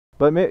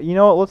But you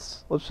know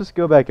what? Let's just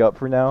go back up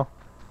for now.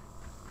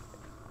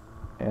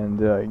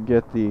 And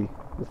get the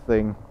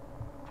thing.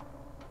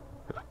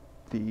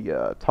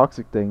 The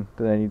toxic thing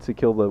that I need to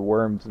kill the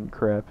worms and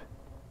crap.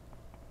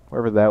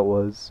 Wherever that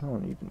was. I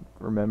don't even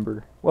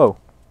remember. Whoa.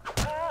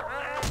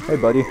 Hey,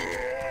 buddy.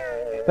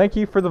 Thank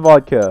you for the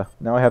vodka.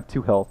 Now I have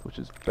 2 health, which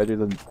is better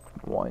than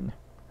 1.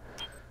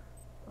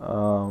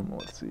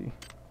 Let's see.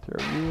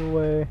 Throw you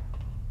away.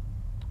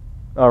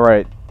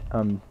 Alright.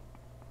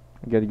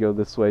 I gotta go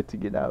this way to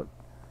get out.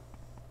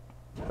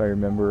 If I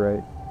remember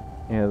right.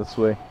 Yeah, this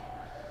way.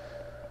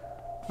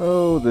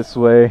 Oh, this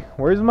way.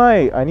 Where's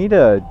my... I need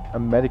a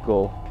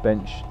medical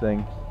bench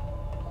thing.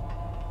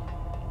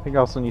 I think I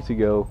also need to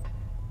go...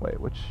 Wait,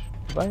 which...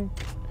 Jeez,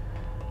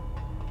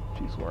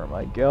 where am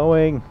I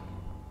going?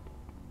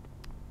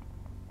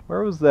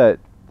 Where was that...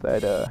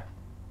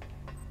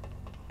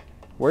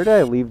 Where did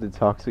I leave the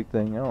toxic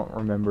thing? I don't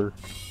remember.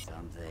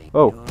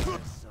 Oh.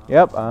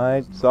 Yep,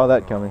 I saw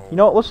that coming. You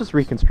know what? Let's just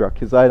reconstruct,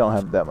 because I don't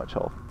have that much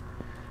health.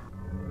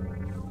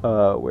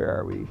 Where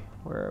are we?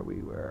 Where are we?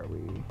 Where are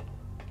we?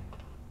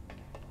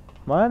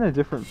 Am I on a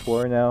different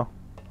floor now?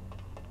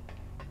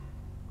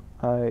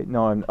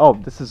 No, I'm... Oh,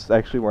 this is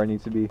actually where I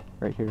need to be.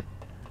 Right here.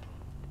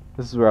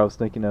 This is where I was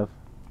thinking of.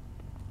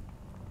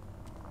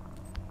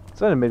 Is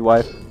that a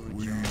midwife?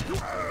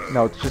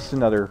 No, it's just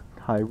another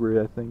hybrid,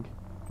 I think.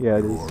 Yeah,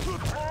 it is.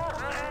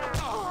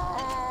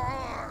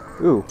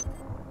 Ooh.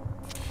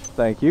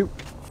 Thank you.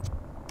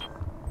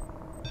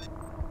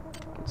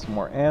 Get some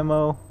more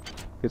ammo.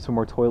 Get some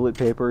more toilet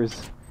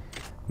papers.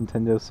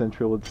 Nintendo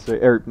Central would say...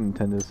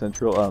 Nintendo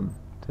Central,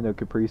 Nintendo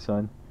Capri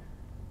Sun.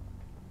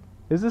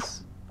 Is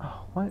this...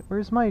 Oh, what?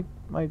 Where's my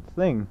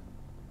thing?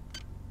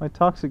 My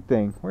toxic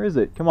thing. Where is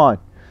it? Come on.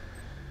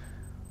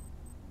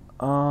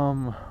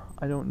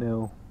 I don't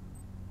know.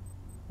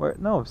 Where?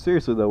 No,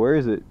 seriously though, where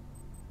is it?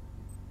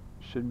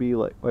 Should be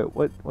like...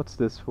 Wait, what's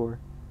this for?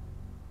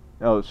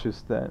 Oh, it's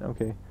just that.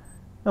 Okay.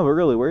 No, but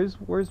really,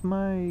 where's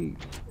my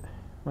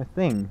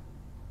thing?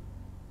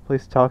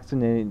 Place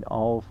toxin in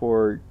all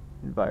 4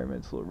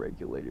 environmental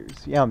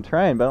regulators. Yeah, I'm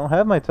trying, but I don't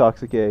have my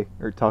toxic A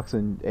or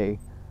toxin A. I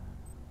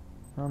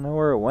don't know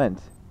where it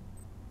went.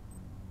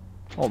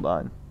 Hold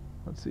on.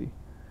 Let's see.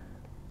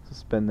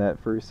 Suspend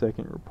that for a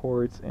second.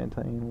 Reports,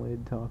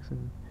 anti-anilid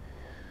toxin.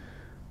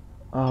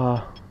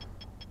 Oh,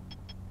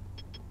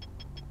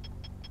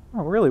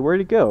 really? Where'd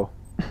it go?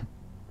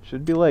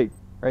 Should be like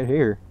right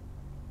here.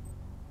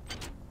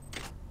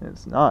 And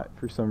it's not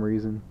for some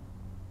reason.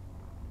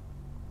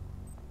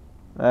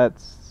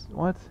 That's...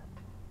 what?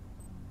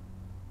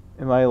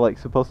 Am I like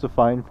supposed to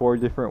find 4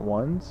 different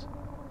ones?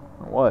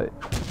 Or what?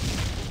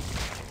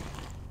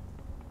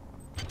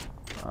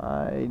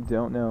 I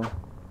don't know.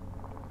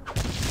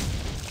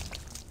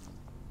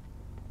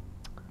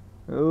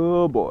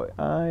 Oh boy,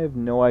 I have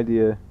no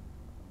idea.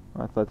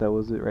 I thought that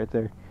was it right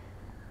there.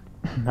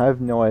 I have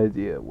no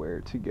idea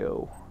where to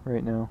go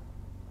right now.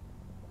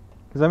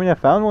 Because I mean, I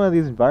found one of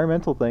these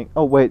environmental things.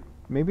 Oh wait,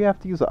 maybe I have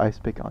to use an ice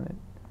pick on it.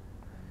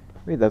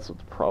 Maybe that's what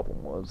the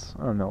problem was.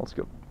 I don't know, let's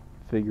go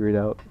figure it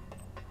out.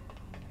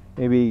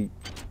 Maybe...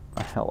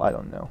 hell, I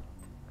don't know.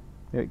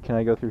 Maybe, can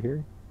I go through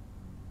here?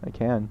 I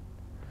can.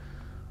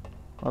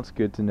 That's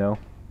good to know.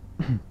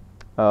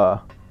 Can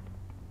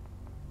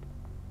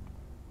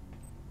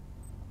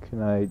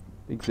I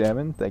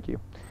examine? Thank you.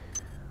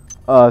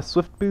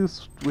 Swift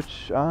boost,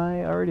 which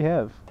I already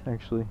have,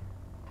 actually.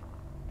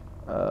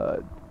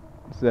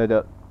 Is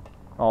that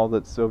all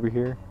that's over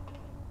here?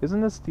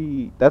 Isn't this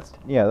the...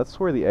 yeah, that's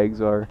where the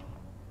eggs are.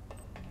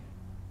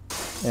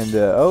 And,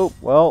 oh,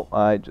 well,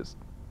 I just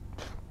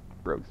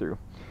broke through.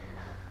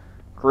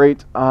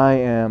 Great, I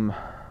am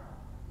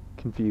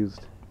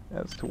confused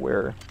as to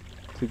where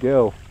to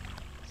go.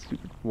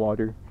 Stupid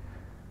water.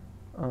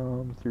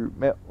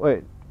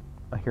 Wait,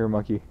 I hear a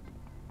monkey.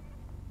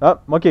 Ah,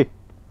 monkey!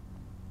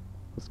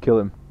 Let's kill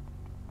him.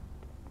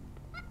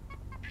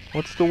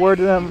 What's the word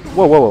to them?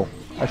 Whoa, whoa, whoa.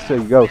 I see a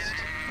ghost.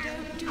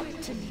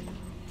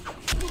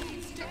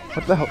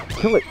 What the hell?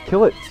 Kill it!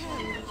 Kill it!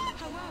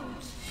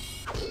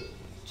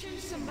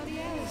 Choose somebody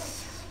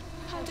else.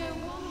 I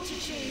don't want to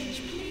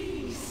change,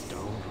 please.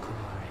 Don't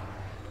cry.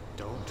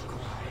 Don't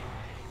cry.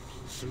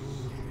 Soon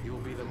you'll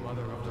be the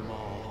mother of them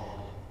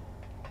all.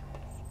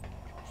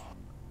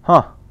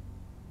 Huh.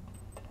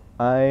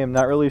 I am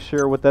not really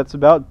sure what that's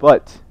about,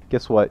 but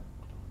guess what?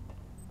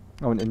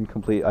 Oh, an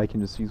incomplete. I can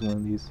just use one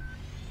of these.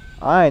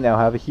 I now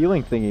have a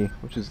healing thingy,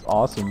 which is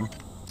awesome.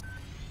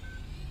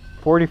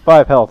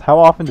 45 health. How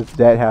often does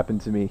that happen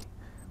to me?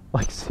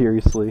 Like,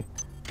 seriously.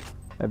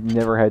 I've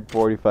never had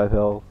 45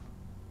 health.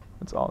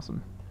 That's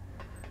awesome.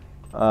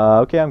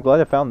 Okay, I'm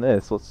glad I found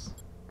this. Let's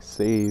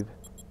save.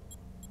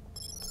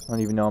 I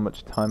don't even know how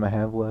much time I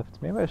have left.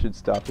 Maybe I should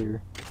stop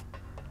here.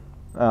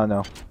 Oh,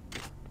 no.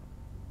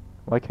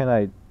 Why can't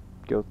I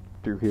go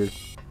through here?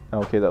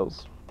 Okay, that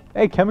was...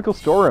 Hey, chemical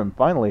storeroom,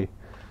 finally.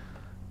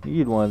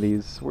 Need one of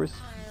these. Where's...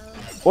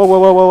 Whoa, whoa,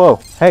 whoa, whoa, whoa.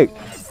 Hey,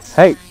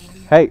 hey,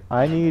 hey,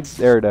 I need...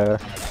 There it are.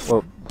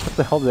 Whoa, what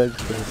the hell did I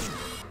just say?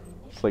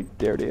 It's like,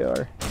 there they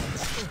are.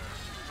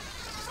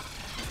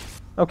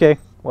 Okay,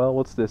 well,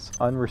 what's this?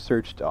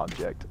 Unresearched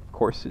object. Of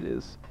course it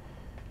is.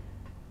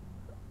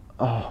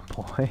 Oh,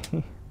 boy.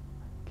 Can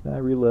I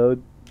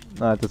reload?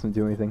 No, it doesn't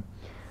do anything.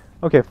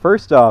 Okay,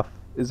 first off,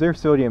 is there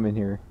sodium in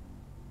here?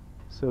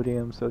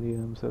 Sodium,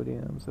 sodium,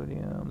 sodium,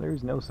 sodium.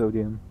 There's no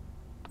sodium.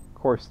 Of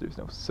course there's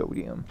no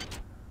sodium.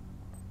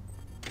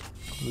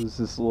 Does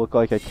this look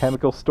like a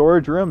chemical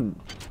storage room?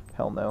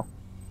 Hell no.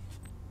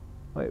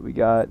 Wait, we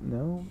got...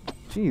 no?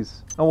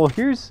 Jeez. Oh, well,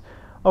 here's...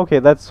 okay,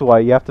 that's why.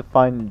 You have to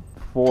find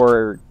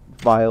 4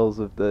 vials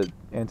of the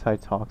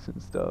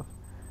antitoxin stuff.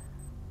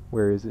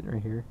 Where is it?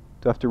 Right here?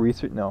 Do I have to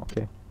research? No,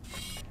 okay.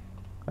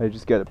 I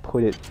just gotta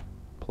put it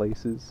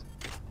places.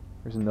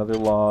 There's another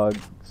log.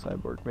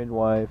 Cyborg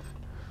midwife.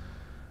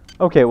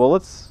 Okay, well,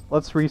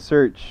 let's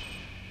research...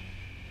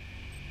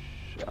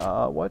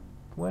 what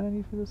I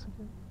need for this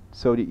again?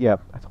 Sodium. Yeah,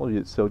 I told you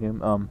it's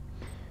sodium.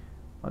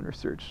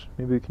 Unresearched.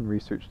 Maybe we can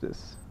research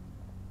this.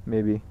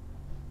 Maybe.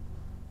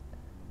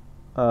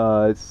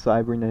 It's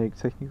cybernetic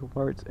technical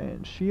parts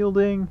and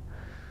shielding.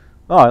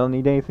 Oh, I don't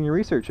need anything to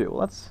research it.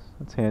 Well, that's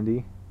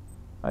handy.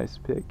 Ice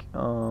pick.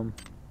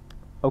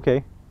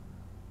 Okay.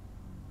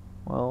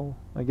 Well,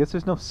 I guess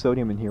there's no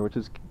sodium in here, which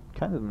is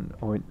kind of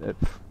annoying.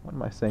 What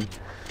am I saying?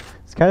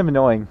 It's kind of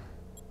annoying,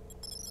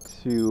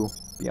 to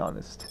be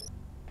honest.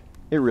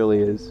 It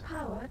really is.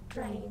 Power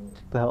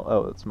drained. The hell?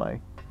 Oh, that's my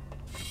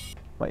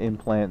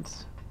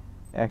implants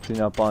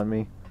acting up on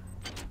me.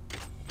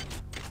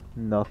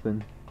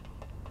 Nothing.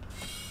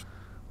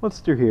 What's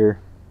through here?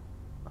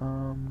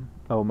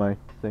 Oh, my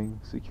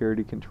thing.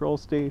 Security control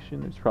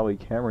station. There's probably a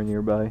camera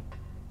nearby.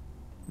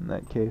 In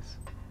that case.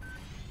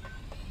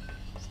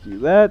 Let's do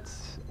that.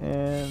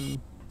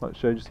 And what,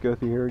 should I just go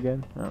through here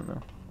again? I don't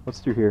know. What's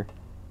through here?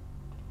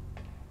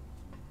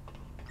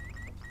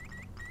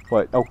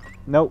 What? Oh,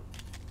 nope.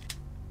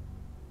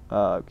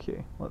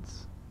 Okay,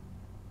 let's...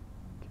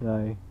 can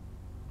I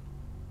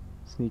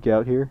sneak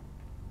out here?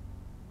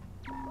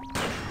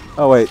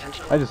 Oh wait,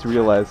 I just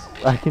realized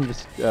I can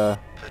just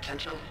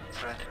Potential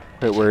threat.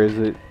 wait, where is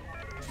it?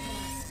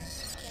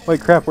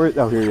 Wait, crap, where?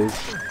 Oh, here it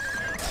is.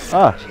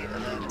 Ah!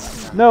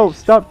 No,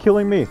 stop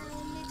killing me!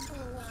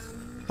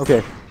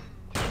 Okay.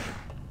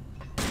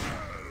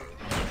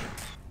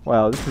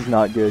 Wow, this is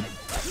not good.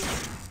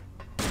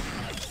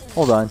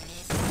 Hold on.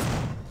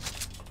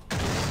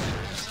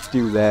 Let's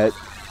do that.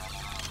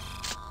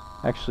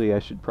 Actually, I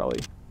should probably...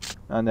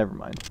 never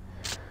mind.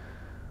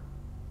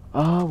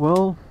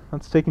 Well,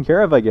 that's taken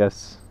care of, I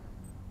guess.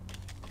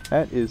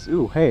 That is...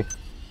 ooh, hey.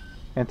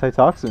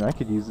 Antitoxin, I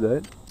could use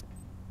that.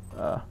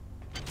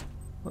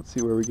 Let's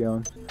see where we're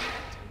going.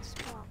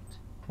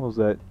 What was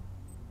that?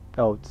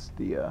 Oh, it's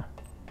the,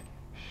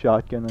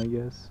 shotgun, I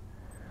guess.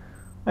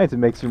 I have to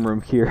make some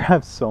room here. I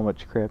have so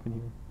much crap in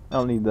here. I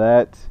don't need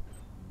that.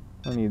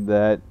 I don't need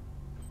that.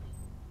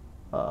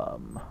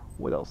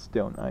 What else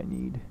don't I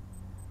need?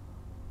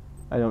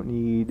 I don't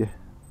need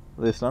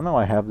this. I know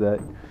I have that.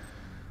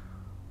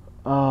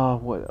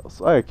 What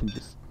else? I can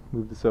just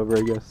move this over,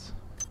 I guess.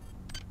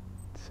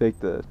 Take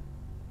the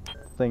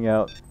thing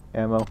out.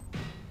 Ammo.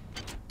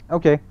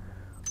 Okay.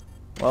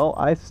 Well,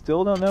 I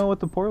still don't know what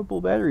the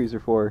portable batteries are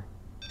for.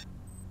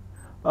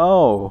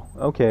 Oh,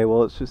 okay.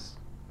 Well, it's just...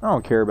 I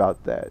don't care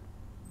about that,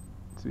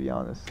 to be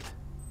honest.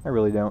 I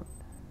really don't.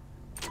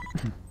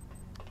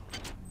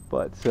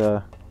 But,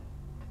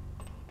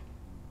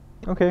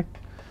 okay.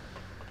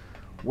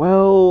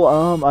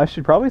 Well, I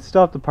should probably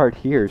stop the part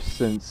here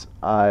since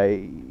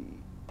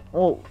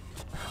well,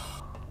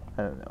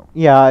 I don't know.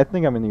 Yeah, I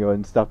think I'm gonna go ahead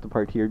and stop the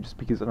part here just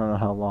because I don't know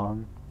how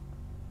long.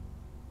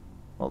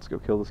 Well, let's go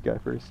kill this guy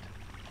first.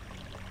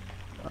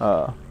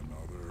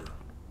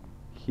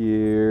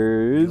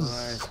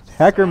 Here's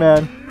Hacker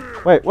Man.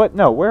 Wait, what?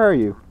 No, where are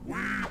you?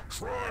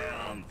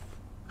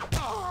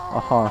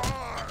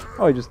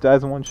 Oh, he just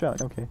dies in one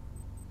shot. Okay.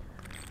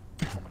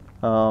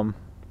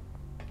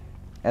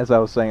 As I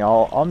was saying,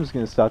 I'm just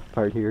gonna stop the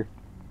part here,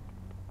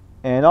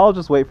 and I'll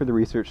just wait for the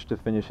research to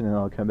finish, and then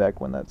I'll come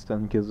back when that's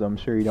done, because I'm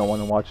sure you don't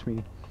want to watch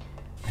me.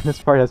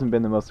 This part hasn't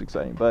been the most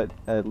exciting, but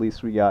at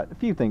least we got a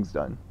few things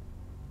done.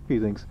 A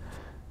few things.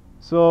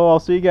 So I'll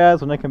see you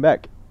guys when I come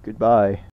back. Goodbye.